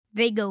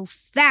they go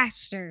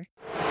faster.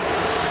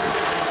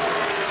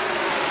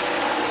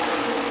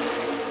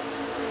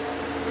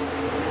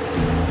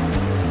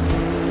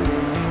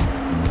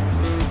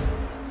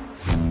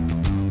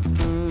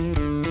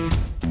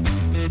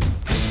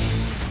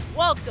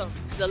 Welcome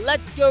to the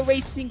Let's Go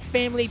Racing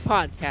Family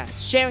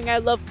Podcast, sharing our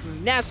love for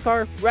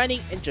NASCAR, running,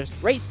 and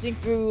just racing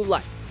through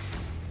life.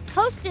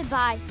 Hosted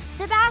by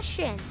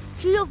Sebastian,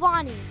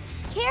 Giovanni,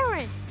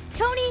 Karen,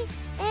 Tony,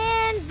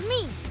 and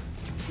me,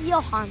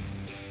 Johan.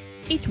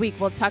 Each week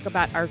we'll talk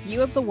about our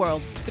view of the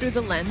world through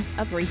the lens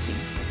of racing.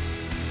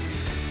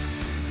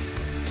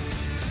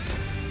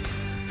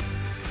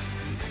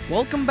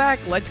 Welcome back,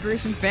 Let's Go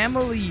Racing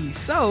family.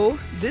 So,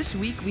 this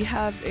week we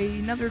have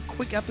another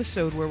quick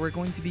episode where we're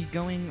going to be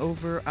going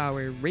over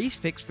our race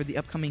picks for the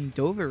upcoming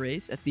Dover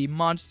race at the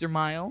Monster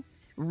Mile.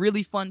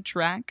 Really fun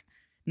track,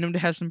 known to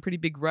have some pretty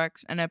big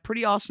wrecks and a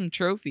pretty awesome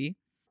trophy.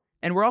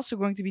 And we're also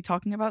going to be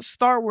talking about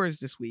Star Wars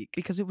this week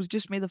because it was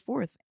just May the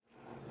 4th.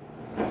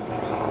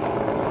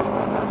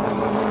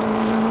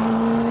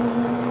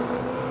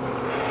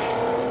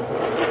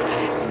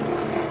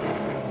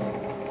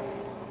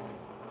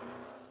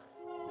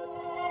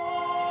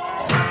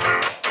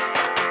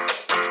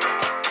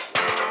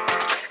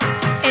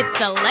 It's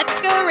the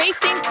Let's Go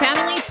Racing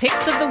Family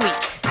Picks of the Week.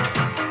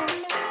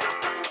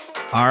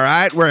 All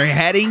right, we're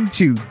heading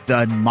to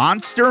the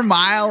Monster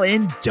Mile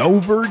in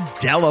Dover,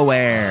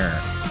 Delaware.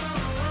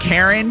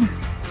 Karen,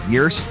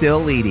 you're still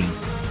leading,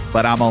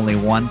 but I'm only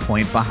 1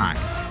 point behind.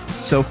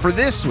 So for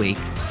this week,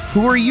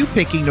 who are you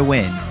picking to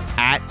win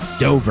at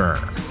Dover?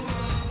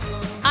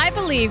 I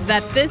believe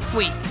that this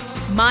week,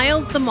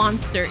 Miles the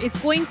Monster is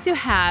going to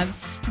have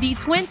the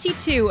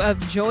 22 of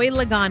Joey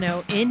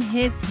Logano in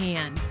his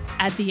hand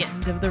at the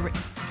end of the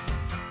race.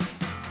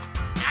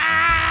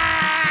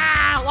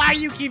 Why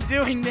you keep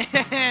doing this?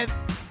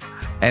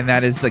 And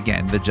that is,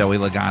 again, the Joey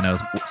Logano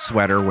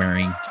sweater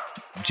wearing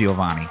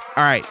Giovanni.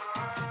 All right,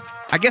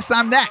 I guess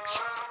I'm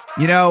next.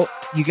 You know,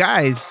 you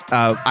guys,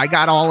 I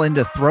got all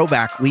into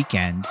throwback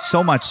weekend,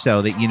 so much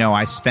so that,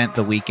 I spent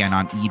the weekend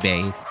on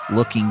eBay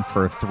looking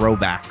for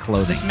throwback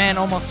clothing. This man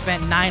almost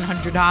spent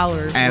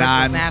 $900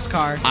 and worth of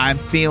NASCAR. I'm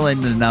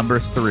feeling the number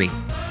 3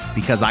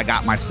 because I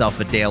got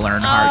myself a Dale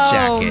Earnhardt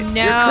jacket.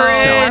 No. You're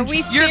cringe. Are we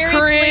You're seriously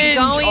cringe.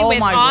 going Oh with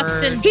my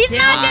Austin word. He's not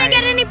Dillon? going to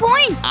get any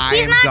points. I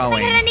He's am not going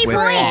going to get any with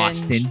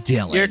points. Austin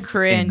Dillon. You're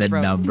cringe, in the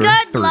bro. number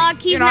Good 3.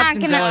 luck. He's You're an not Austin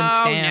going to. Dillon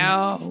Oh, stan.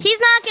 no. He's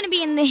not going to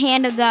be in the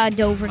hand of the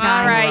Dover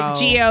guy. All right,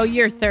 Bro. Gio,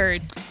 you're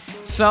third.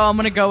 So I'm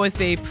going to go with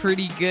a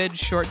pretty good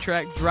short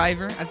track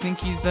driver. I think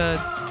he's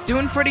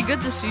doing pretty good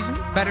this season,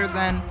 better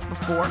than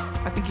before.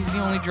 I think he's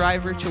the only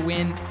driver to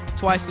win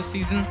twice this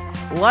season.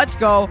 Let's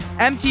go,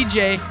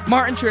 MTJ,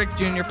 Martin Truex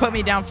Jr. Put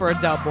me down for a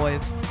dub,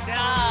 boys.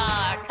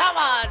 Come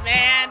on,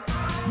 man.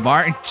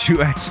 Martin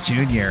Truex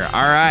Jr.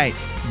 All right,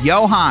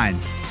 Johan,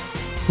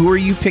 who are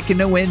you picking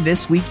to win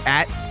this week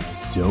at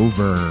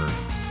Dover?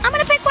 I'm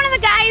going to pick one of the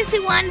guys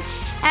who won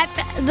at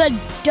the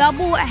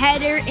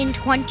doubleheader in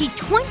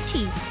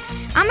 2020.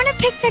 I'm going to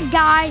pick the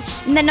guy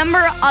in the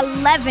number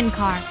 11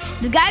 car.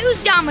 The guy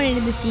who's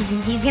dominated the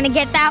season. He's going to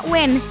get that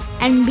win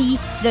and be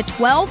the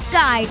 12th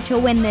guy to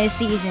win this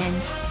season.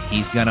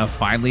 He's going to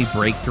finally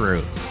break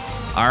through.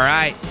 All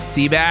right,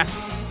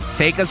 Seabass,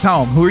 take us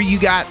home. Who are you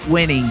got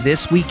winning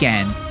this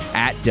weekend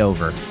at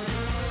Dover?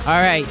 All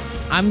right,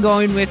 I'm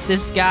going with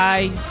this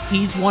guy.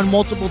 He's won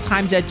multiple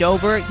times at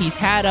Dover. He's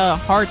had a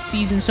hard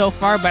season so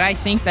far, but I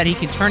think that he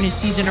can turn his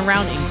season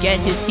around and get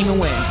his team a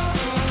win.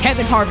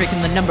 Kevin Harvick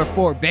in the number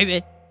 4,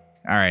 baby.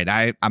 All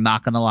right, I'm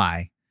not going to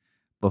lie.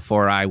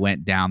 Before I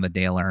went down the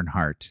Dale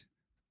Earnhardt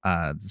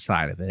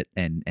side of it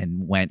and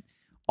went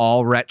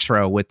all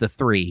retro with the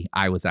 3,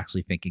 I was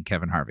actually thinking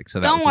Kevin Harvick. So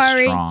that Don't was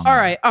worry. a strong.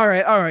 All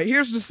right.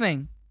 Here's the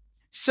thing.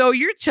 So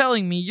you're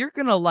telling me you're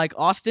going to like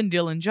Austin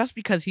Dillon just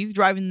because he's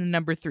driving the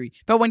number 3.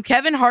 But when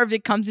Kevin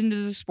Harvick comes into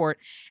the sport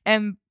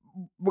and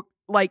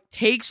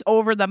takes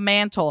over the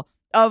mantle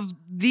of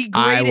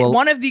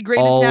one of the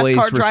greatest always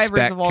NASCAR drivers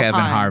respect of all Kevin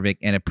time. Harvick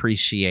and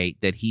appreciate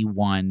that he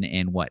won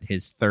in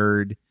his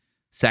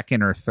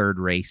second or third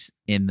race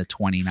in the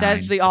 29.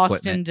 Says the Austin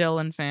equipment.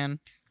 Dillon fan.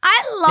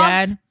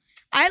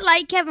 I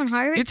like Kevin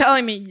Harvick. You're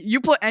telling me you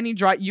put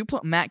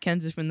Matt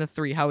Kenseth in the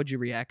 3. How would you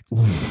react?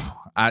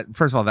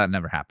 First of all, that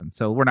never happened.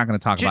 So we're not going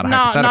to talk about a No.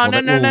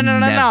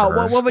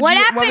 hypothetical. What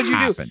would you do?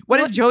 happen. What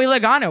if Joey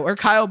Logano or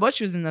Kyle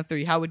Busch was in the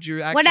 3? How would you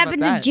react? What about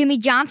happens that? if Jimmy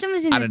Johnson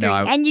was in I the don't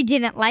 3 know. and you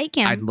didn't like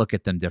him? I'd look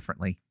at them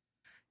differently.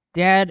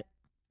 Dad,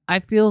 I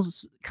feel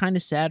kind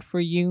of sad for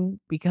you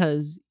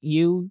because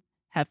you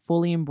have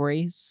fully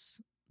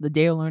embraced the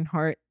Dale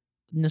Earnhardt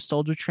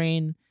nostalgia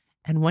train,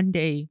 and one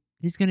day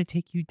it's going to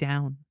take you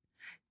down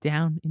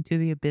into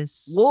the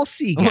abyss. We'll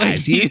see,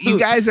 guys. You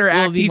guys are will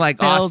acting be like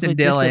filled Austin with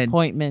Dillon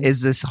disappointments.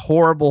 is this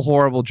horrible,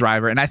 horrible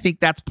driver. And I think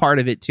that's part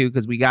of it, too,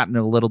 because we got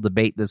into a little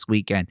debate this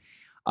weekend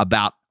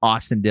about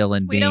Austin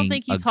Dillon We being don't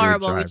think a he's good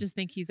horrible. driver. We just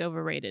think he's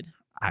overrated.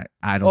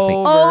 I don't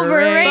think...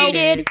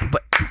 Overrated.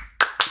 But,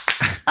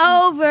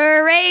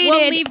 Overrated.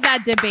 We'll leave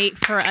that debate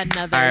for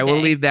another all right, day.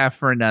 we'll leave that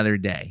for another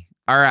day.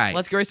 All right.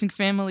 Let's Go Racing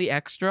Family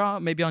Extra,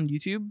 maybe on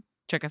YouTube.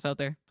 Check us out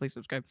there. Please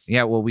subscribe.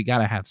 Yeah, well, we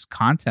gotta have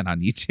content on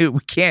YouTube.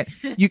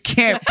 You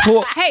can't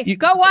pull. Hey,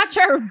 go watch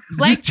our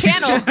blank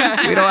channel.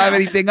 We don't have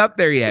anything up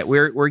there yet.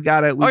 We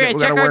gotta Okay, check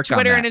gotta our work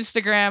Twitter on and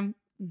Instagram.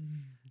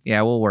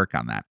 Yeah, we'll work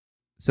on that.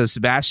 So,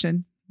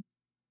 Sebastian,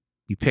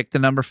 you picked the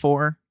number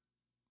 4,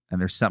 and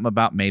there's something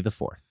about May the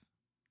 4th.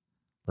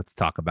 Let's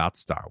talk about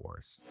Star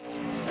Wars.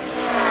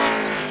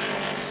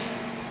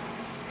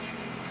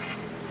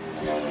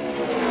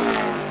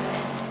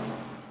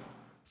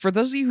 For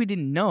those of you who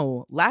didn't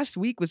know, last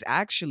week was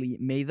actually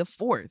May the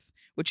 4th,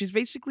 which is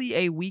basically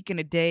a week and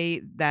a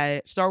day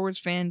that Star Wars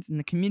fans and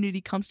the community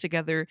comes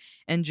together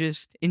and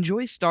just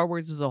enjoys Star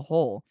Wars as a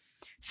whole.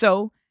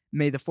 So,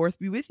 May the 4th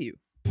be with you.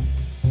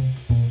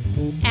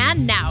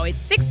 And now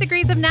it's 6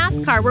 Degrees of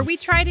NASCAR, where we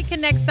try to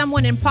connect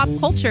someone in pop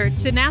culture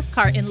to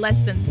NASCAR in less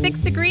than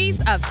 6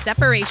 degrees of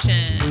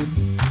separation.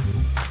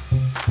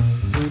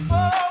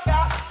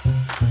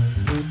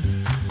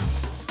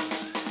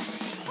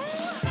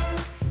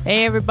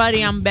 Hey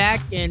everybody, I'm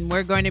back, and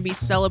we're going to be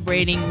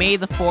celebrating May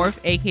the 4th,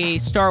 aka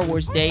Star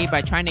Wars Day,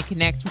 by trying to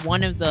connect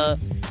one of the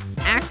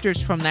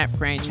actors from that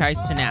franchise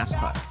to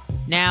NASCAR.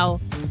 Now,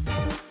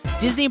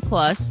 Disney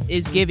Plus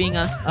is giving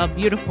us a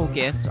beautiful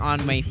gift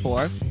on May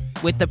 4th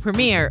with the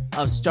premiere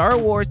of Star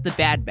Wars The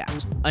Bad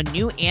Batch, a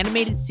new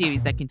animated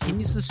series that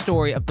continues the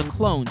story of the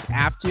clones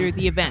after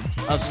the events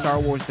of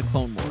Star Wars The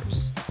Clone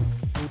Wars.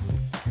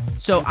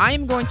 So I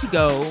am going to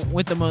go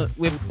with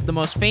the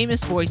most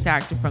famous voice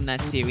actor from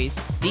that series,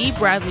 D.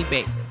 Bradley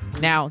Baker.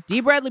 Now, D.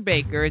 Bradley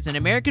Baker is an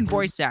American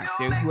voice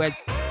actor who has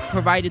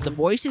provided the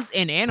voices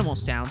and animal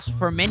sounds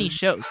for many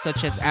shows,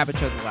 such as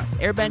Avatar The Last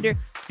Airbender,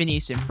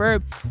 Phineas and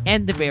Ferb,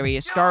 and the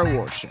various Star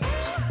Wars shows.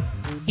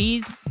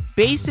 He's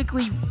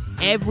basically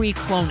every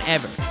clone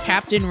ever.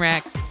 Captain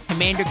Rex,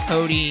 Commander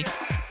Cody,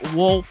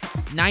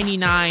 Wolf,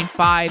 99,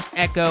 Fives,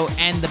 Echo,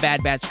 and the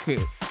Bad Batch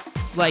crew.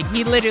 Like,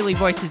 he literally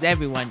voices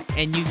everyone,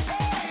 and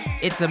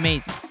it's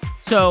amazing.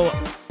 So,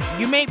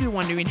 you may be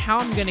wondering how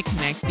I'm going to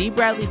connect D.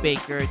 Bradley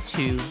Baker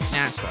to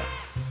NASCAR.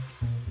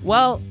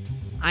 Well,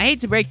 I hate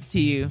to break it to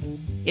you,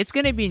 it's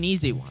going to be an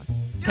easy one.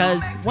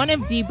 Because one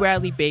of D.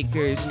 Bradley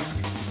Baker's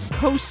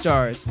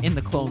co-stars in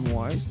the Clone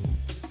Wars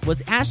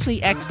was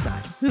Ashley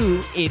Eckstein, who,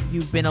 if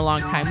you've been a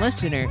long-time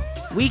listener,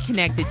 we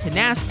connected to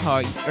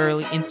NASCAR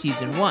early in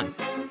Season 1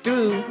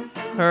 through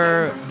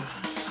her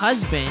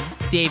husband,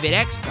 David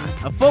Eckstein,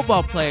 a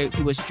football player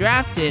who was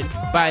drafted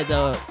by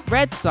the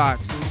Red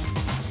Sox,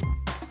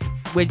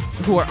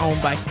 who are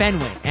owned by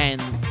Fenway.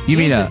 And You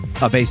mean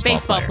a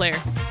baseball player.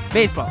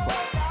 Baseball player.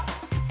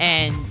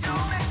 And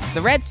the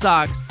Red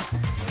Sox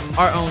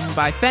are owned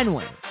by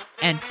Fenway.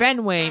 And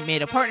Fenway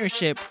made a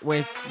partnership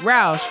with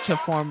Roush to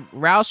form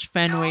Roush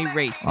Fenway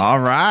Racing. All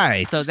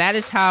right. So that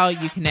is how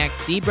you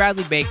connect D.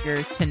 Bradley Baker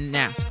to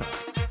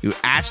NASCAR. Through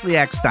Ashley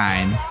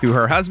Eckstein, through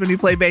her husband who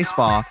played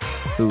baseball,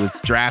 who was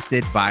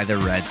drafted by the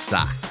Red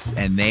Sox.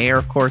 And they are,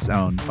 of course,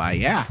 owned by,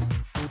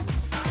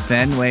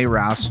 Fenway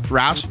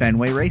Roush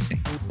Fenway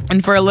Racing.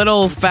 And for a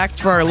little fact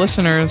for our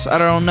listeners, I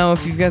don't know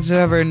if you guys have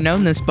ever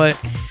known this, but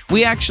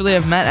we actually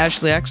have met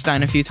Ashley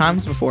Eckstein a few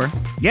times before.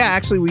 Yeah,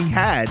 actually, we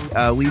had.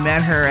 We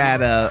met her at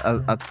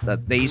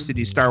they used to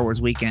do Star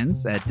Wars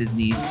weekends at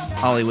Disney's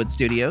Hollywood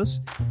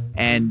Studios,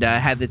 and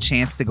had the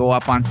chance to go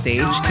up on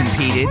stage,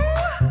 competed,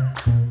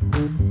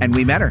 and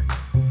we met her.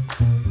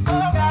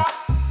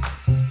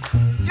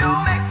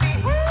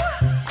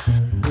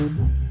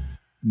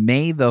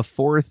 May the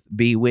 4th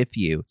be with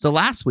you. So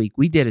last week,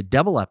 we did a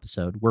double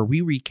episode where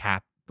we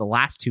recapped the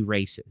last 2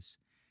 races.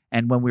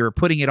 And when we were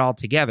putting it all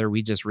together,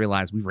 we just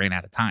realized we ran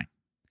out of time.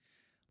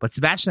 But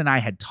Sebastian and I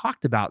had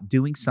talked about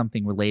doing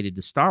something related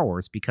to Star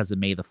Wars because of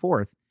May the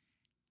 4th,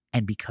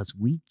 and because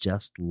we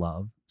just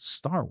love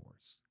Star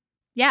Wars.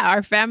 Yeah,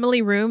 our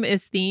family room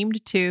is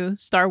themed to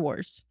Star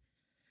Wars.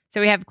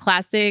 So we have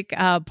classic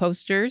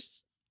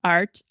posters,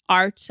 art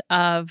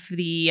of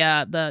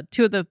the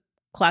 2 of the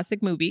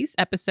classic movies,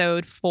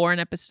 episode 4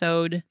 and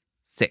episode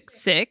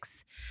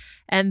 6.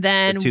 And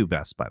then The 2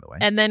 best, by the way.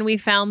 And then we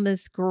found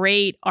this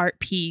great art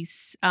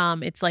piece.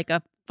 It's like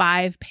a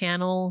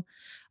 5-panel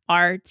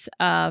art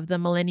of the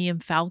Millennium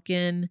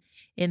Falcon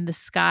in the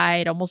sky.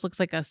 It almost looks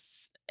like a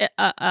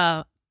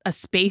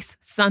space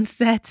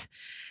sunset,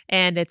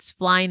 and it's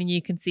flying, and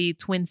you can see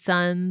twin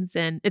suns,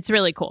 and it's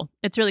really cool.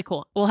 It's really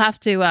cool. We'll have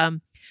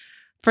to,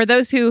 for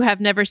those who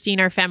have never seen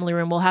our family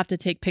room, we'll have to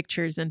take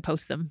pictures and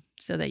post them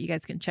so that you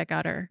guys can check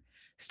out our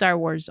Star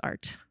Wars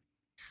art.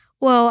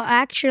 Well,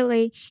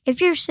 actually, if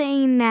you're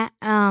saying that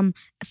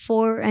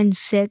 4 and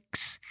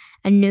 6,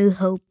 A New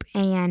Hope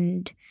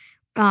and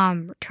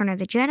Return of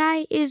the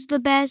Jedi is the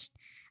best,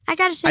 I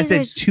gotta say I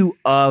said 2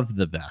 of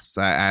the best.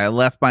 I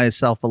left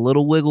myself a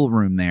little wiggle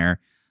room there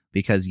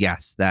because,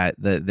 yes,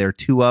 they're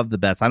 2 of the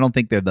best. I don't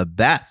think they're the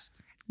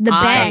best. The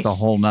best.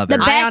 That's a whole nother.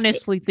 The I best-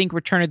 honestly think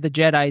Return of the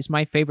Jedi is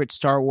my favorite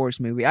Star Wars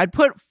movie. I'd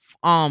put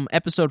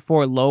episode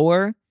 4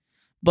 lower,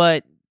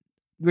 but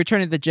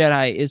Return of the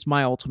Jedi is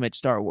my ultimate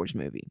Star Wars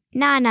movie.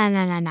 Nah.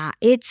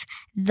 It's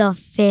the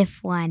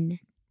 5th one.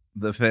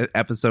 The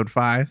episode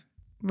 5.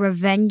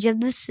 Revenge of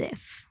the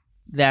Sith.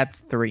 That's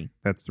 3.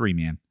 That's 3,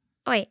 man.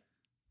 Wait.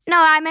 No,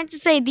 I meant to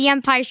say The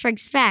Empire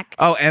Strikes Back.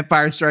 Oh,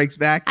 Empire Strikes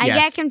Back? I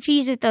Yes. get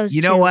confused with those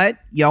You two. know what,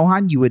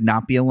 Johan, you would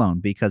not be alone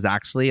because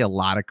actually a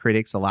lot of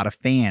critics, a lot of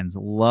fans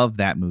love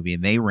that movie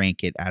and they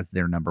rank it as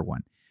their number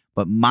 1.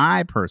 But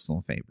my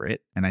personal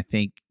favorite, and I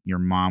think your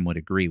mom would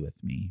agree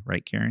with me,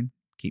 right, Karen?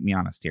 Keep me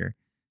honest here,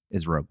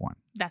 is Rogue One.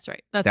 That's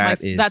right. That's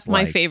That my is that's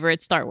my like-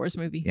 favorite Star Wars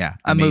movie. Yeah.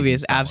 That movie amazing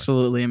is Star Wars.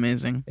 absolutely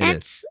amazing. It is.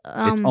 It's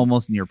It's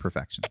almost near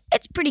perfection.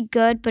 it's pretty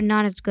good, but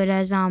not as good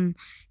as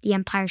The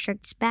Empire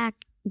Strikes Back.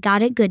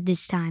 Got it good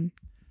this time.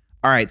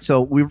 All right,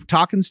 so we were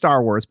talking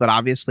Star Wars, but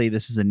obviously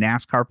this is a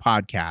NASCAR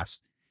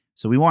podcast.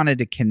 So we wanted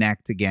to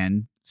connect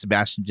again.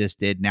 Sebastian just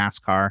did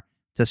NASCAR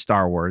to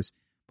Star Wars.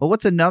 But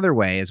what's another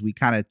way as we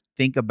kind of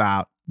think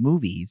about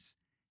movies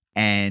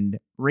and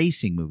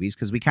racing movies?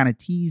 Because we kind of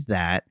teased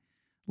that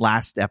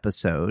last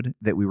episode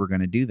that we were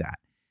going to do that.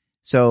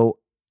 So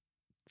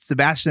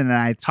Sebastian and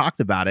I talked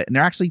about it, and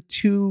there are actually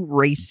 2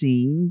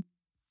 racing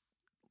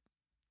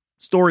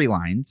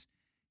storylines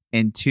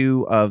in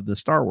 2 of the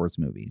Star Wars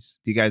movies.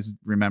 Do you guys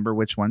remember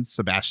which ones?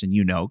 Sebastian,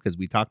 you know, because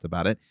we talked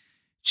about it.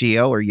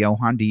 Gio or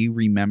Johan, do you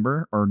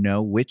remember or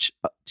know which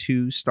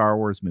 2 Star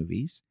Wars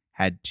movies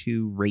had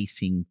 2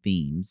 racing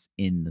themes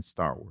in the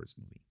Star Wars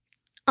movie?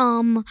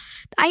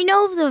 I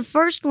know the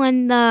first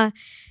one, the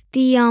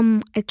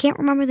I can't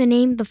remember the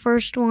name. The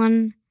first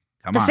one,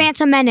 Come The on.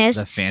 Phantom Menace,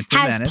 The Phantom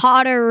has Menace.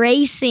 Potter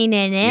racing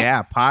in it.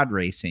 Yeah, pod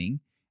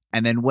racing.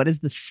 And then what is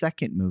the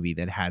second movie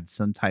that had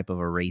some type of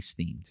a race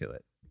theme to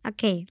it?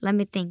 Okay, let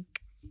me think.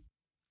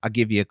 I'll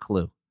give you a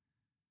clue.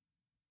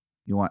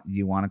 You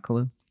want a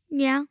clue?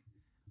 Yeah.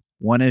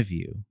 One of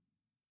you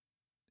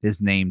is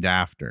named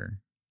after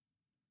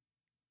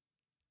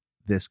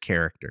this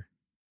character.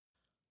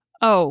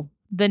 Oh,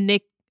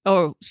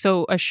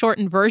 so a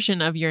shortened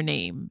version of your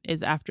name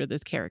is after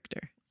this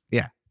character.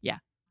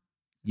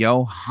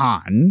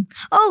 Johan.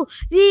 Oh,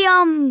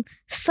 the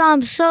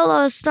some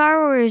solo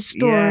Star Wars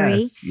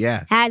story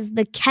Yes. has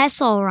the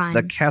Kessel Run.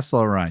 The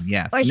Kessel Run,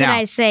 yes. or should Now,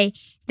 I say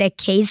the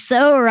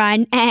Queso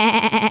Run?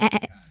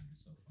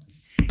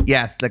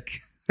 yes,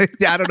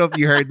 I don't know if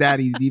you heard that.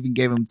 He even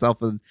gave himself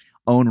his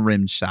own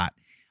rim shot.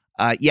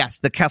 Yes,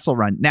 the Kessel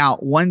Run. Now,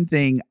 one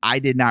thing I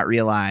did not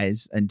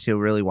realize until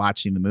really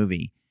watching the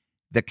movie,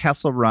 the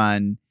Kessel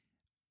Run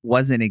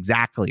wasn't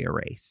exactly a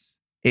race.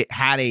 It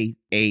had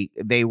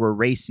they were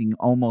racing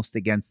almost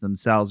against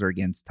themselves or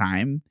against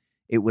time.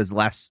 It was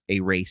less a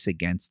race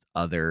against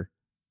other,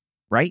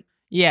 right?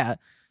 Yeah.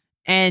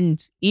 And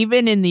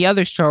even in the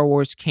other Star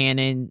Wars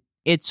canon,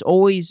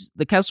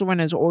 the Kessel Run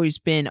has always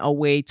been a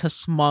way to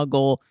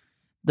smuggle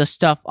the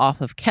stuff off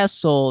of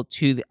Kessel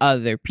to the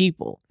other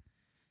people.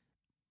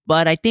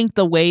 But I think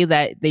the way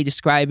that they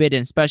describe it,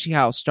 and especially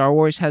how Star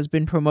Wars has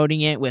been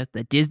promoting it with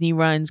the Disney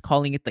runs,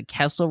 calling it the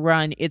Kessel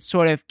Run, it's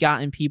sort of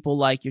gotten people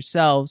like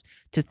yourselves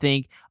to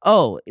think,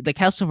 oh, the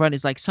Kessel Run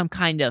is like some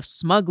kind of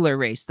smuggler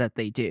race that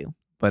they do.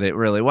 But it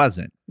really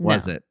wasn't,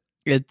 was No. it?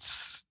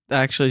 It's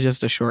actually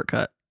just a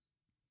shortcut.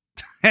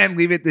 And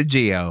leave it to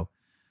Gio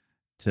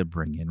to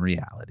bring in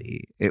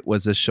reality. It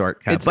was a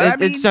shortcut. It's, but I it's,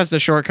 mean, it's just a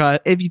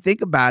shortcut. if you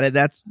think about it,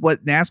 that's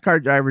what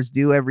NASCAR drivers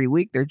do every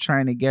week. They're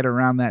trying to get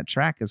around that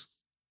track as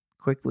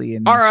quickly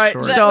and All right,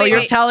 short. so Wait, you're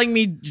wait. telling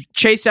me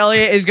Chase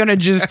Elliott is going to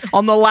just,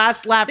 on the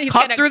last lap, He's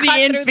cut gonna through the cut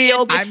through the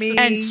infield I mean,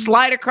 and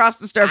slide across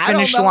the start I don't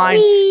finish know. line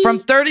from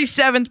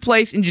 37th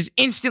place and just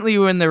instantly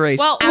win the race.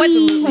 Well,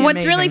 Absolutely what's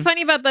really amazing.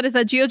 funny about that is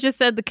that Gio just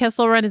said the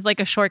Kessel Run is like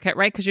a shortcut,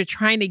 right? Because you're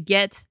trying to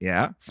get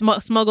Yeah.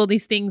 smuggle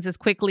these things as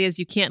quickly as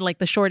you can, like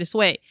the shortest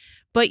way.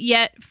 But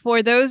yet,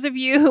 for those of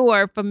you who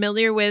are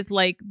familiar with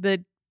like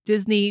the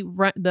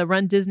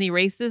Run Disney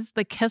races,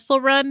 the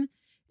Kessel Run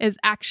is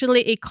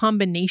actually a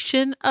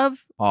combination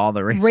of All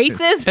the races.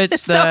 races.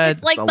 It's so the-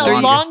 it's like the the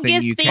longest longest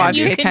thing thing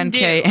you you can can, do.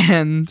 5K, 10K, do.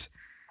 and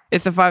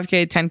it's a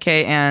 5K,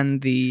 10K,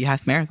 and the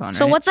half marathon.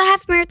 So right? what's a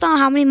half marathon?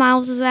 How many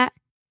miles is that?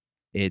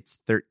 It's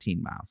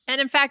 13 miles. And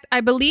in fact,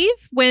 I believe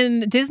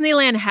when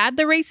Disneyland had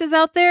the races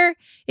out there,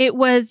 it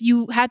was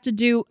you had to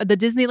do the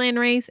Disneyland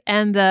race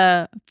and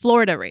the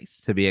Florida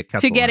race To be a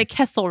Kessel to get Run. a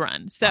Kessel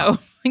Run. So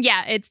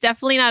yeah, it's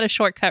definitely not a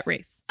shortcut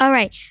race. All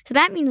right. So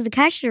that means the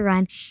Kessel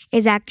Run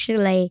is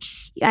actually,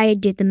 I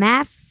did the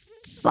math.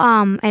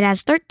 It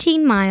has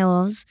 13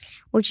 miles,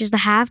 which is the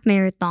half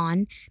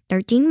marathon.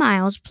 13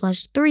 miles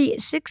plus 3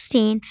 is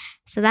 16.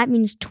 So that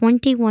means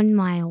 21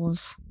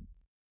 miles.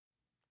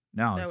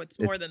 No, No, it's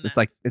more than It's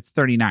that. like it's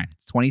 39.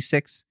 It's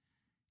 26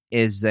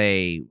 is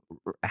a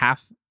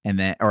half and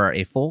then or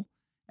a full,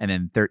 and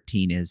then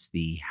 13 is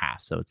the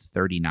half. So it's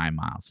 39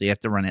 miles. So you have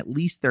to run at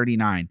least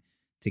 39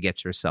 to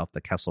get yourself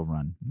the Kessel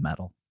Run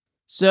medal.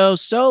 So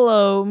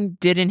Solo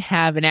didn't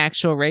have an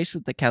actual race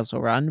with the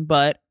Kessel Run,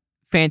 but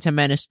Phantom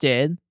Menace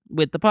did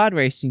with the pod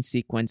racing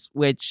sequence,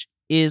 which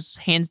is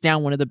hands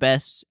down one of the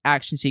best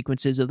action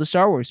sequences of the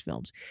Star Wars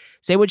films.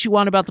 Say what you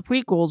want about the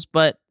prequels,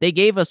 but they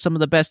gave us some of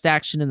the best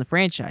action in the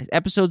franchise.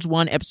 Episodes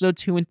 1, Episode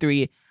 2, and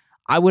 3,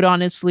 I would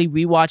honestly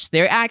rewatch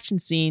their action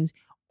scenes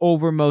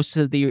over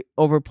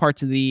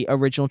parts of the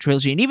original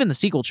trilogy and even the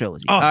sequel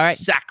trilogy. Oh, all right.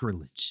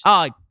 sacrilege.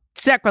 Oh,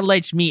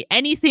 sacrilege me.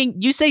 Anything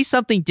you say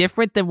something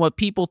different than what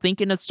people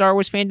think in the Star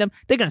Wars fandom,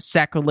 they're gonna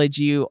sacrilege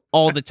you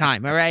all the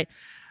time. All right.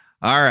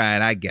 All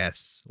right, I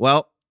guess.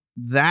 Well,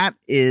 that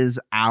is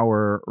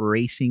our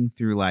Racing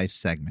Through Life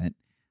segment.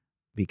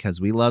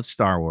 Because we love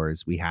Star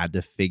Wars, we had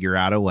to figure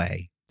out a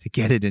way to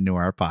get it into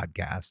our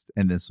podcast,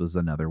 and this was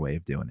another way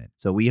of doing it.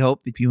 So we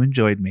hope that you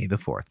enjoyed May the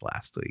 4th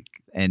last week.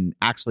 And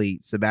actually,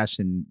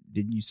 Sebastian,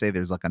 didn't you say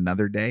there's like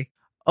another day?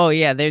 Oh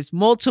yeah, there's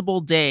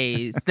multiple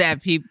days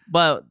that people,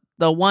 but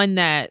the one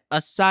that,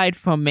 aside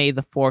from May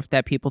the 4th,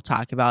 that people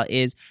talk about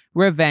is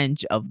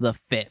Revenge of the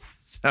 5th.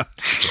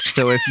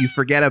 So if you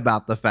forget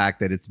about the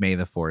fact that it's May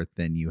the 4th,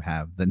 then you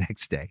have the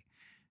next day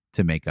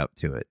to make up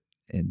to it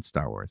in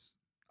Star Wars.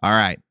 All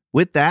right.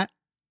 With that,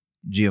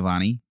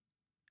 Giovanni,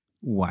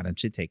 why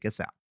don't you take us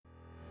out?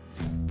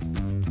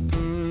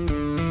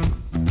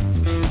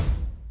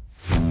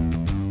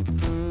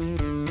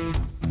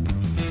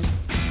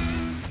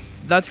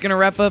 That's going to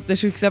wrap up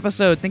this week's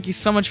episode. Thank you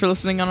so much for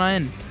listening on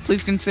in.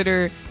 Please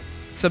consider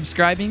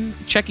subscribing,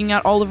 checking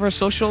out all of our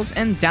socials,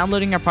 and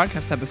downloading our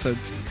podcast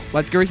episodes.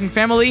 Let's Go Racing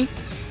Family,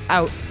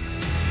 out.